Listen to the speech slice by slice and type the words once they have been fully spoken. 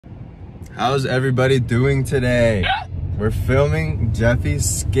How's everybody doing today? We're filming Jeffy's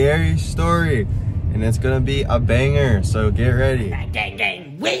scary story, and it's gonna be a banger, so get ready.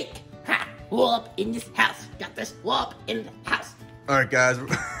 Gang, wake! Ha! Who up in this house? Got this whoop in the house. Alright guys.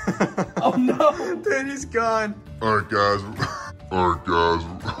 Oh no! Dude, he's gone. Alright guys.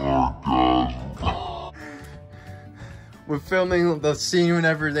 We're filming the scene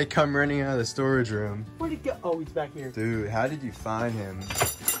whenever they come running out of the storage room. Where'd he go? Oh, he's back here. Dude, how did you find him?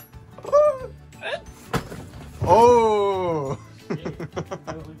 Oh!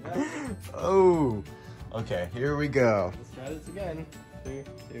 Oh! Okay, here we go. Let's try this again. 3,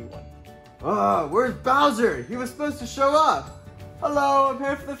 2, 1. Ah, where's Bowser? He was supposed to show up. Hello, I'm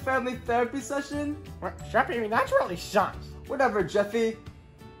here for the family therapy session. Jeffy, that's really sucks. Whatever, Jeffy.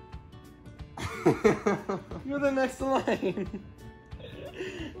 You're the next line.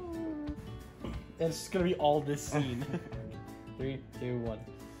 It's just gonna be all this scene. 3, 2, 1.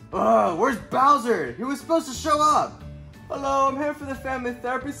 Ah, where's Bowser? He was supposed to show up. Hello, I'm here for the family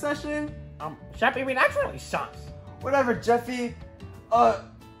therapy session. Jeffy, that's really sucks. Whatever, Jeffy.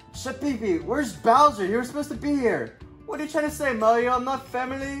 Shapipi, where's Bowser? He was supposed to be here. What are you trying to say, Mario? I'm not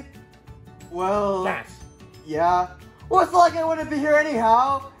family? Well... Yes. Yeah. Well, it's not like I wouldn't be here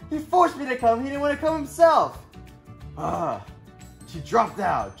anyhow. He forced me to come. He didn't want to come himself. She dropped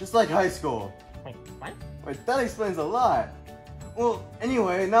out, just like high school. Wait, what? Wait, that explains a lot. Well,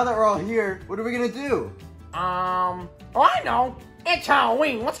 anyway, now that we're all here, what are we gonna do? Oh, I know. It's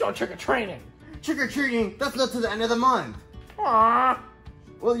Halloween. Let's go trick-or-treating. Trick-or-treating? That's not to the end of the month. Aww.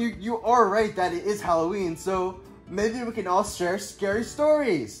 Well, you are right that it is Halloween, so maybe we can all share scary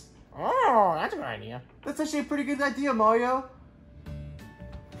stories. Oh, that's a good idea. That's actually a pretty good idea, Mario.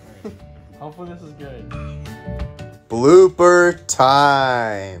 Hopefully this is good. Blooper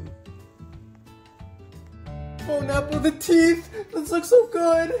time. Oh, apple the teeth. This looks so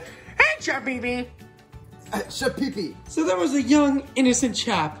good. Hey, Shapipi. Shapipi. So there was a young, innocent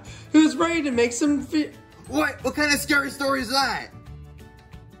chap who was ready to make some What? What kind of scary story is that?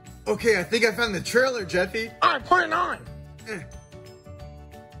 Okay, I think I found the trailer, Jeffy. Alright, put it on.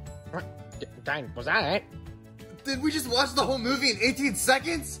 Dang, was that it? Did we just watch the whole movie in 18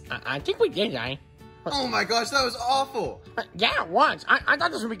 seconds? I think we did, eh? Oh my gosh, that was awful. Yeah, it was. I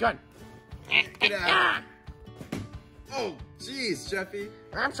thought this would be good. Get out. Oh, jeez, Jeffy.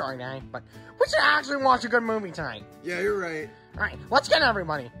 I'm sorry, Danny, but we should actually watch a good movie tonight. Yeah, you're right. Alright, let's get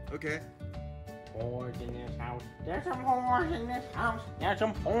everybody. Okay. Whores in this house. There's some whores in this house. There's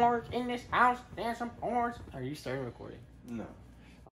some whores in this house. There's some whores. Are you starting recording? No.